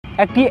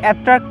একটি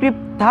অ্যাট্রাকটিভ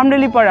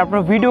থাম্বনেলই পারে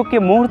আপনার ভিডিওকে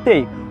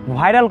মুহূর্তেই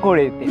ভাইরাল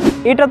করে দিতে।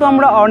 এটা তো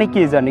আমরা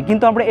অনেকেই জানি,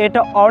 কিন্তু আমরা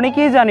এটা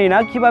অনেকেই জানি না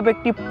কিভাবে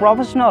একটি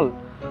প্রফেশনাল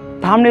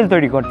থাম্বনেল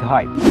তৈরি করতে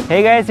হয়। Hey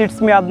guys, it's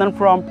me Adnan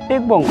from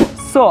take বঙ্গো।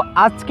 So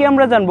আজকে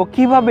আমরা জানবো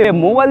কিভাবে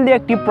মোবাইল দিয়ে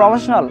একটি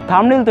প্রফেশনাল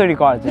থাম্বনেল তৈরি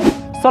করা যায়।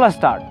 চলো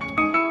স্টার্ট।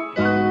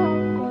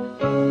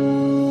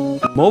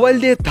 মোবাইল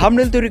দিয়ে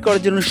থাম্বনেল তৈরি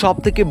করার জন্য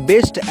সবথেকে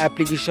বেস্ট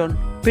অ্যাপ্লিকেশন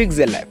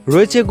Pixellab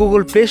রয়েছে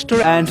Google play store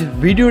and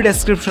video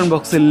description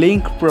বক্সে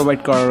লিংক প্রোভাইড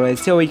করা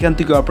রয়েছে, ওইখান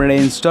থেকে আপনারা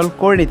ইনস্টল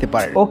করে নিতে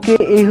পারেন। ওকে,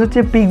 এই হচ্ছে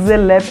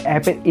Pixellab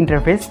অ্যাপের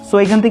ইন্টারফেস। সো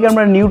এখান থেকে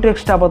আমরা নিউ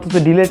টেক্সট আপাতত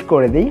ডিলিট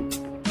করে দিই।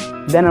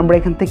 দেন আমরা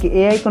এখান থেকে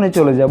এই আইকনে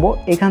চলে যাব।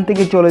 এখান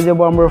থেকে চলে যাব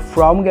আমরা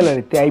ফ্রম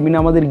গ্যালারিতে, আই মিন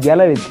আমাদের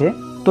গ্যালারিতে।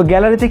 তো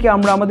গ্যালারি থেকে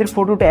আমরা আমাদের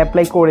ফটোটা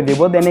অ্যাপ্লাই করে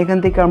দেবো। দেন এখান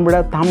থেকে আমরা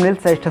থাম্বনেল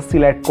সাইজটা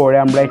সিলেক্ট করে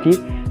আমরা এটি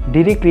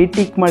ডিরেক্টলি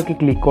টিক মার্কে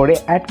ক্লিক করে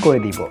অ্যাড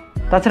করে দিব।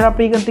 তাছাড়া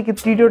আপনি এখান থেকে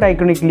থ্রি ডট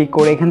আইকনে ক্লিক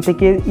করে এখান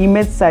থেকে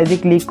ইমেজ সাইজে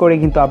ক্লিক করে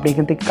কিন্তু আপনি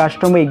এখান থেকে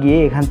কাস্টমে গিয়ে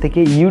এখান থেকে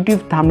ইউটিউব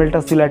থাম্বনেলটা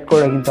সিলেক্ট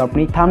করে কিন্তু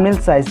আপনি থাম্বনেল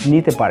সাইজ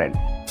নিতে পারেন।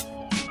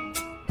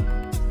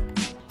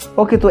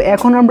 ওকে, তো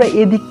এখন আমরা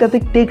এই দিকটাতে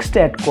টেক্সট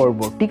অ্যাড করব,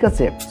 ঠিক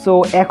আছে। সো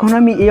এখন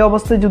আমি এই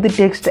অবস্থায় যদি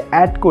টেক্সট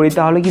অ্যাড করি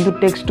তাহলে কিন্তু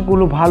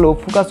টেক্সটগুলো ভালো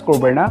ফোকাস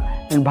করবে না,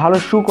 ভালো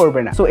শো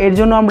করবে না। সো এর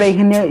জন্য আমরা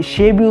এখানে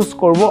শেপ ইউজ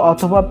করব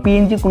অথবা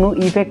পিএনজি কোনো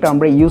ইফেক্ট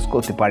আমরা ইউজ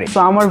করতে পারি। সো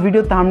আমার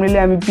ভিডিও থাম্বনেলে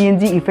আমি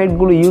পিএনজি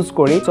ইফেক্টগুলো ইউজ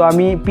করি। সো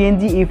আমি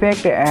পিএনজি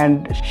ইফেক্ট অ্যান্ড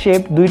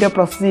শেপ দুইটা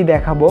প্রসেসই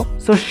দেখাবো।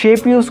 সো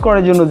শেপ ইউজ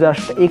করার জন্য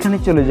জাস্ট এখানে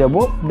চলে যাব।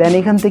 দেন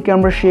এখান থেকে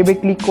আমরা শেপে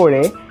ক্লিক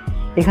করে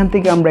এখান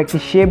থেকে আমরা একটি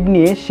শেপ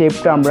নিয়ে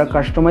শেপটা আমরা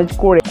কাস্টমাইজ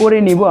করে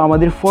নিব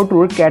আমাদের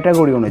ফটোর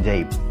ক্যাটাগরি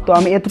অনুযায়ী। তো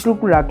আমি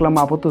এতটুকু রাখলাম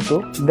আপাতত।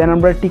 দেন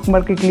আমরা টিক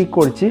মার্কে ক্লিক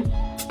করছি।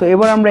 তো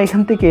এবার আমরা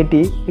এখান থেকে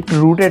এটি একটু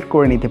রোটেট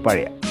করে নিতে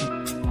পারি।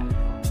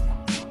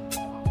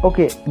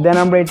 ওকে, দেন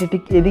আমরা এটি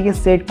ঠিক এদিকে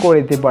সেট করে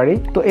দিতে পারি।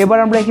 তো এবার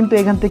আমরা কিন্তু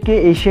এখান থেকে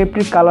এই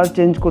শেপটির কালার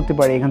চেঞ্জ করতে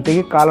পারি। এখান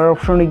থেকে কালার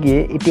অপশনে গিয়ে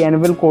এটি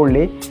এনেবল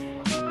করলে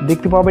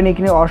দেখতে পাবেন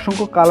এখানে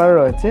অসংখ্য কালার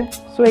রয়েছে।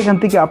 সো এখান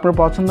থেকে আপনার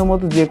পছন্দ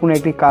মতো যে কোনো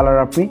একটি কালার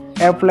আপনি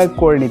অ্যাপ্লাই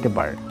করে নিতে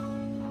পারেন।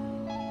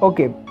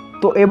 ওকে,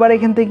 তো এবার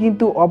এখান থেকে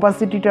কিন্তু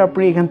অপাসিটিটা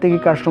আপনি এখান থেকে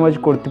কাস্টমাইজ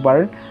করতে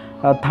পারেন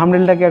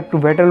থাম্বনেলটাকে একটু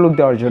বেটার লুক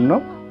দেওয়ার জন্য।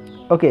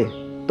 ওকে,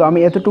 তো আমি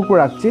এতটুকু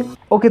রাখছি।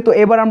 ওকে, তো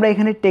এবার আমরা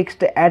এখানে টেক্সট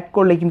অ্যাড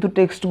করলে কিন্তু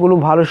টেক্সটগুলো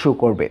ভালো শো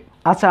করবে।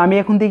 আচ্ছা, আমি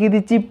এখন দেখিয়ে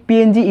দিচ্ছি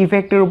পিএনজি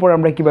ইফেক্টের উপর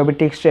আমরা কিভাবে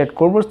টেক্সট অ্যাড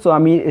করবো। সো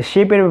আমি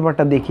শেপের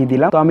ব্যাপারটা দেখিয়ে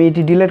দিলাম। তো আমি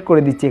এটি ডিলিট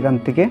করে দিচ্ছি এখান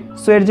থেকে।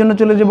 সো এর জন্য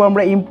চলে যাবো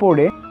আমরা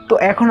ইম্পোর্টে। তো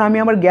এখন আমি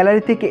আমার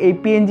গ্যালারি থেকে এই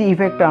পিএনজি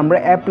ইফেক্টটা আমরা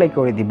অ্যাপ্লাই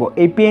করে দিব।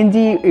 এই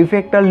পিএনজি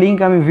ইফেক্টটার লিঙ্ক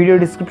আমি ভিডিও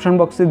ডিসক্রিপশন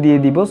বক্সে দিয়ে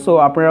দিব। সো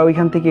আপনারা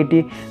ওইখান থেকে এটি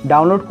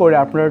ডাউনলোড করে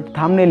আপনার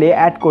থাম্বনেলে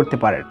অ্যাড করতে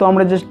পারেন। তো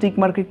আমরা জাস্ট টিক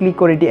মার্কে ক্লিক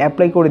করে এটি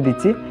অ্যাপ্লাই করে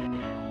দিচ্ছি।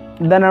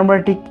 দেন আমরা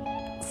ঠিক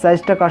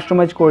সাইজটা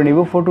কাস্টমাইজ করে নিব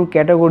ফটোর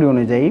ক্যাটাগরি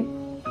অনুযায়ী।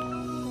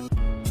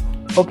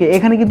 ওকে,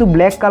 এখানে কিন্তু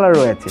ব্ল্যাক কালার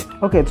রয়েছে।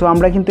 ওকে, সো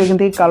আমরা কিন্তু এখান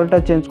থেকে কালারটা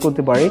চেঞ্জ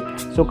করতে পারি।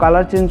 সো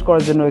কালার চেঞ্জ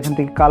করার জন্য এখান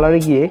থেকে কালারে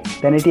গিয়ে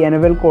দেন এটি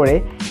এনেবল করে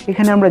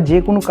এখানে আমরা যে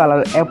কোনো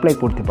কালার অ্যাপ্লাই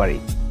করতে পারি।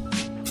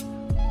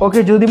 ওকে,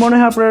 যদি মনে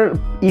হয় আপনার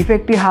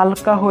ইফেক্টটি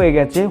হালকা হয়ে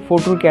গেছে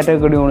ফটোর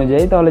ক্যাটাগরি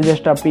অনুযায়ী তাহলে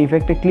জাস্ট আপনি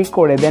ইফেক্টে ক্লিক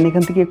করে দেন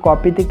এখান থেকে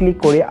কপিতে ক্লিক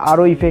করে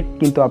আরও ইফেক্ট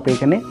কিন্তু আপনি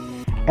এখানে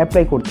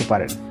অ্যাপ্লাই করতে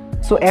পারেন।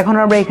 সো এখন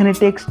আমরা এখানে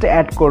টেক্সট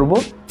অ্যাড করব।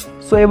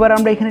 সো এবার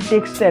আমরা এখানে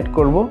টেক্সট অ্যাড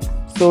করব।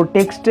 সো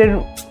টেক্সটের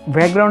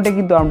ব্যাকগ্রাউন্ডে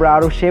কিন্তু আমরা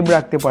আরও শেপ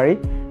রাখতে পারি।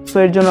 সো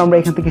এর জন্য আমরা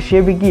এখান থেকে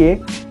শেপে গিয়ে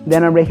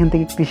দেন আমরা এখান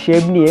থেকে একটি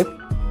শেপ নিয়ে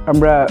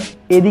আমরা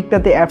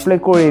এদিকটাতে অ্যাপ্লাই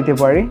করে দিতে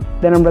পারি।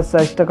 দেন আমরা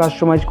সাইজটা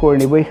কাস্টমাইজ করে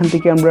নেব। এখান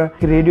থেকে আমরা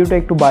রেডিওটা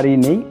একটু বাড়িয়ে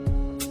নেই।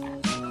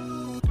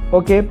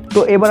 ওকে, তো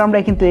এবার আমরা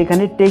কিন্তু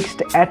এখানে টেক্সট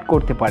অ্যাড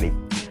করতে পারি।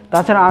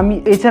 তাছাড়া আমি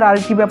এছাড়া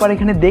আরেকটি ব্যাপার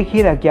এখানে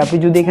দেখিয়ে রাখি, আপনি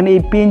যদি এখানে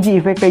এই পিএনজি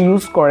ইফেক্টটা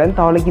ইউজ করেন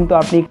তাহলে কিন্তু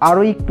আপনি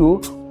আরও একটু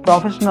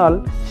প্রফেশনাল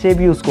শেপ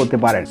ইউজ করতে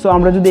পারেন। সো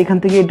আমরা যদি এখান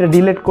থেকে এটা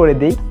ডিলিট করে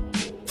দিই,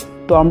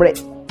 তো আমরা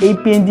এই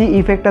পিএনজি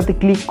ইফেক্টটাতে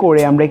ক্লিক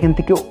করে আমরা এখান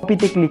থেকে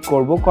কপিতে ক্লিক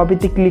করব।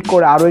 কপিতে ক্লিক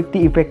করে আরও একটি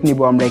ইফেক্ট নিব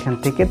আমরা এখান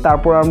থেকে।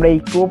 তারপর আমরা এই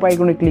ক্রপ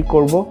আইকনে ক্লিক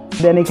করব।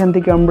 দেন এখান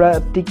থেকে আমরা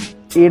ঠিক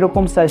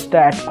এরকম সাইজটা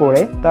অ্যাড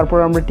করে তারপর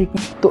আমরা ঠিক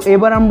তো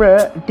এবার আমরা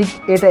ঠিক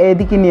এটা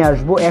এদিকে নিয়ে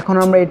আসবো। এখন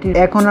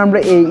আমরা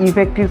এই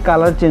ইফেক্টটির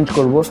কালার চেঞ্জ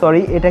করব।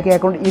 সরি, এটাকে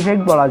এখন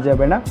ইফেক্ট বলা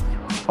যাবে না,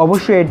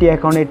 অবশ্যই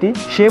এটি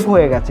শেপ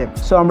হয়ে গেছে।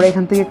 সো আমরা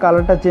এখান থেকে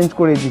কালারটা চেঞ্জ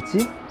করে দিচ্ছি।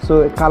 সো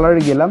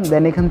কালারে গেলাম।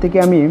 দেন এখান থেকে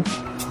আমি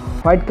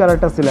হোয়াইট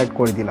কালারটা সিলেক্ট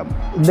করে দিলাম।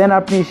 দেন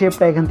আপনি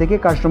শেপটা এখান থেকে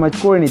কাস্টমাইজ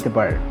করে নিতে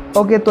পারেন।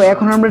 ওকে, তো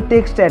এখন আমরা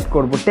টেক্সট অ্যাড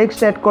করব। টেক্সট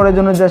অ্যাড করার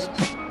জন্য জাস্ট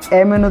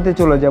মেনুতে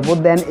চলে যাব।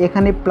 দেন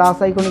এখানে প্লাস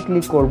আইকনে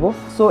ক্লিক করব।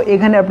 সো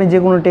এখানে আপনি যে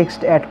কোনো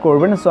টেক্সট অ্যাড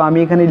করবেন। সো আমি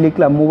এখানে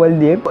লিখলাম মোবাইল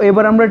দিয়ে।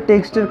 এবার আমরা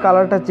টেক্সটের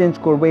কালারটা চেঞ্জ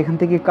করব। এখান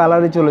থেকে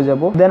কালারে চলে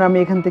যাব। দেন আমি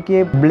এখান থেকে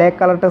ব্ল্যাক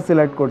কালারটা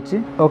সিলেক্ট করছি।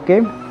 ওকে,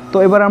 তো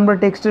এবার আমরা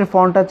টেক্সটের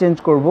ফন্টটা চেঞ্জ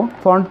করব।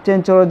 ফন্ট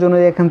চেঞ্জ করার জন্য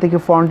এখান থেকে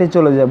ফন্টে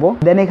চলে যাব।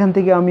 দেন এখান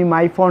থেকে আমি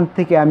মাই ফন্ট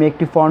থেকে আমি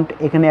একটি ফন্ট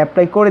এখানে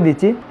অ্যাপ্লাই করে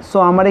দিচ্ছি। সো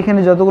আমার এখানে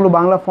যতগুলো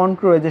বাংলা ফন্ট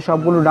রয়েছে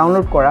সবগুলো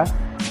ডাউনলোড করা।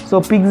 সো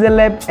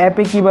Pixellab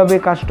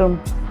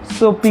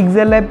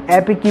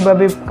অ্যাপে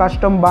কিভাবে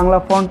কাস্টম বাংলা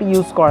ফন্ট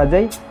ইউজ করা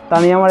যায় তা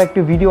নিয়ে আমার একটি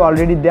ভিডিও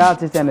অলরেডি দেওয়া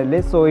আছে চ্যানেলে।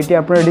 সো এটি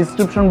আপনারা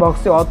ডিসক্রিপশন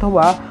বক্সে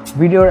অথবা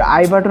ভিডিওর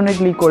আই বাটনে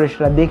ক্লিক করে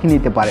সেটা দেখে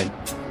নিতে পারেন।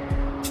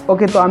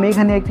 ওকে, তো আমি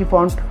এখানে একটি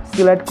ফন্ট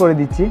সিলেক্ট করে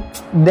দিচ্ছি।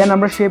 দেন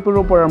আমরা শেপের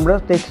উপর আমরা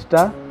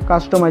টেক্সটটা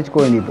কাস্টমাইজ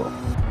করে নিব।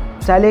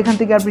 চাইলে এখান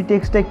থেকে আপনি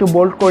টেক্সটটা একটু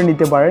বোল্ড করে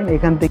নিতে পারেন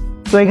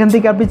এখান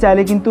থেকে আপনি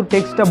চাইলে কিন্তু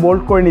টেক্সটটা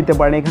বোল্ড করে নিতে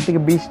পারেন। এখান থেকে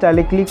বি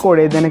স্টাইলে ক্লিক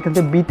করে দেন এখান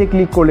থেকে বিতে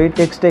ক্লিক করলে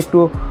টেক্সটটা একটু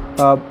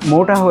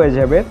মোটা হয়ে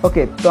যাবে।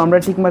 ওকে, তো আমরা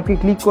টিক মার্কে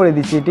ক্লিক করে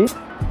দিচ্ছি এটি।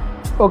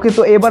 ওকে,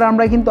 তো এবার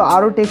আমরা কিন্তু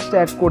আরও টেক্সট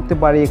অ্যাড করতে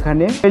পারি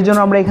এখানে। এর জন্য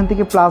আমরা এখান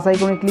থেকে প্লাস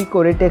আইকনে ক্লিক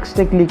করে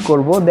টেক্সটে ক্লিক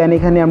করব। দেন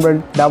এখানে আমরা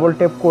ডাবল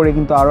ট্যাপ করে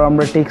কিন্তু আরও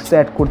আমরা টেক্সট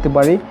অ্যাড করতে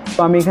পারি। তো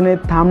আমি এখানে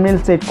থাম্বনেল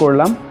সেট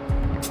করলাম।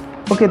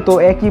 ওকে, তো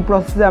একই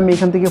প্রসেসে আমি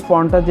এখান থেকে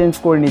ফন্টটা চেঞ্জ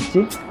করে নিচ্ছি।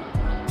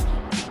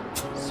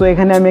 সো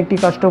এখানে আমি একটি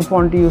কাস্টম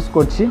ফন্ট ইউজ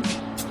করছি।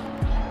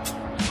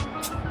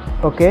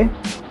 ওকে,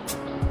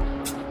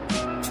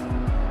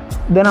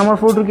 দেন আমার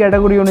ফটো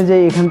ক্যাটাগরি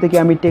অনুযায়ী এখান থেকে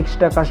আমি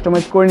টেক্সটটা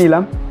কাস্টমাইজ করে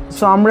নিলাম।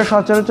 সো আমরা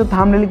সচরাচর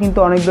থাম্বনেলে কিন্তু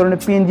অনেক ধরনের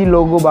পিএনজি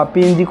লোগো বা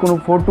পিএনজি কোনো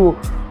ফটো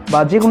বা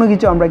যে কোনো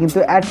কিছু আমরা কিন্তু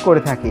অ্যাড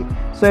করে থাকি।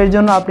 সো এর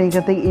জন্য আপনি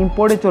এখান থেকে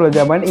ইম্পোর্টে চলে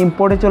যাবেন।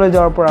 ইম্পোর্টে চলে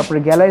যাওয়ার পর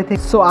আপনার গ্যালারি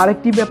থেকে সো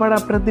আরেকটি ব্যাপার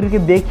আপনাদেরকে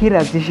দেখিয়ে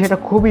রাখছি, সেটা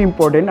খুবই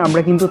ইম্পর্টেন্ট।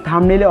 আমরা কিন্তু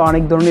থাম্বনেলে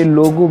অনেক ধরনের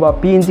লোগো বা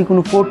পিএনজি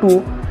কোনো ফটো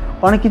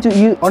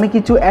অনেক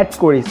কিছু অ্যাড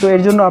করি। সো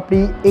এর জন্য আপনি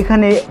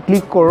এখানে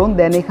ক্লিক করুন।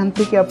 দেন এখান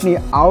থেকে আপনি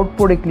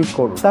আউটপুটে ক্লিক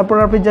করুন। তারপর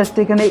আপনি জাস্ট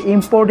এখানে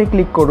ইম্পোর্টে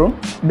ক্লিক করুন।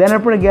 দেন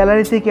আপনার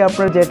গ্যালারি থেকে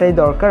আপনার যেটাই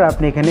দরকার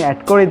আপনি এখানে অ্যাড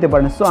করে দিতে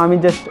পারেন। সো আমি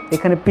জাস্ট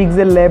এখানে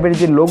পিক্সেল ল্যাবের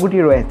যে লোগোটি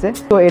রয়েছে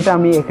তো এটা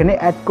আমি এখানে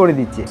অ্যাড করে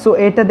দিচ্ছি। সো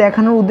এটা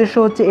দেখানোর উদ্দেশ্য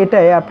হচ্ছে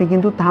এটাই, আপনি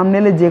কিন্তু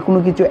থাম্বনেলে যে কোনো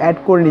কিছু অ্যাড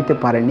করে নিতে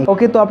পারেন।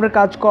 ওকে, তো আপনার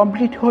কাজ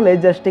কমপ্লিট হলে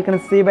জাস্ট এখানে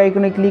সেভ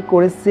আইকনে ক্লিক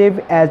করে সেভ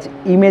অ্যাজ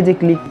ইমেজে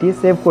ক্লিক দিয়ে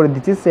সেভ করে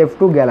দিচ্ছি, save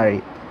two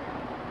gallery.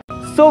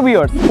 So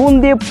viewers, phone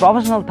দিয়ে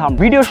প্রফেশনাল থাম্ব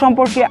ভিডিও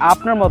সম্পর্কে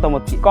আপনার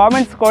মতামত কি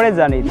কমেন্টস করে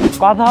জানিয়ে দিন।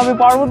 কথা হবে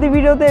পরবর্তী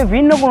ভিডিওতে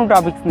ভিন্ন কোনো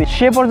টপিকস নিয়ে।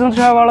 সে পর্যন্ত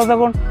সবাই ভালো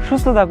থাকুন,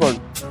 সুস্থ থাকুন।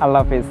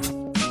 আল্লাহ হাফেজ।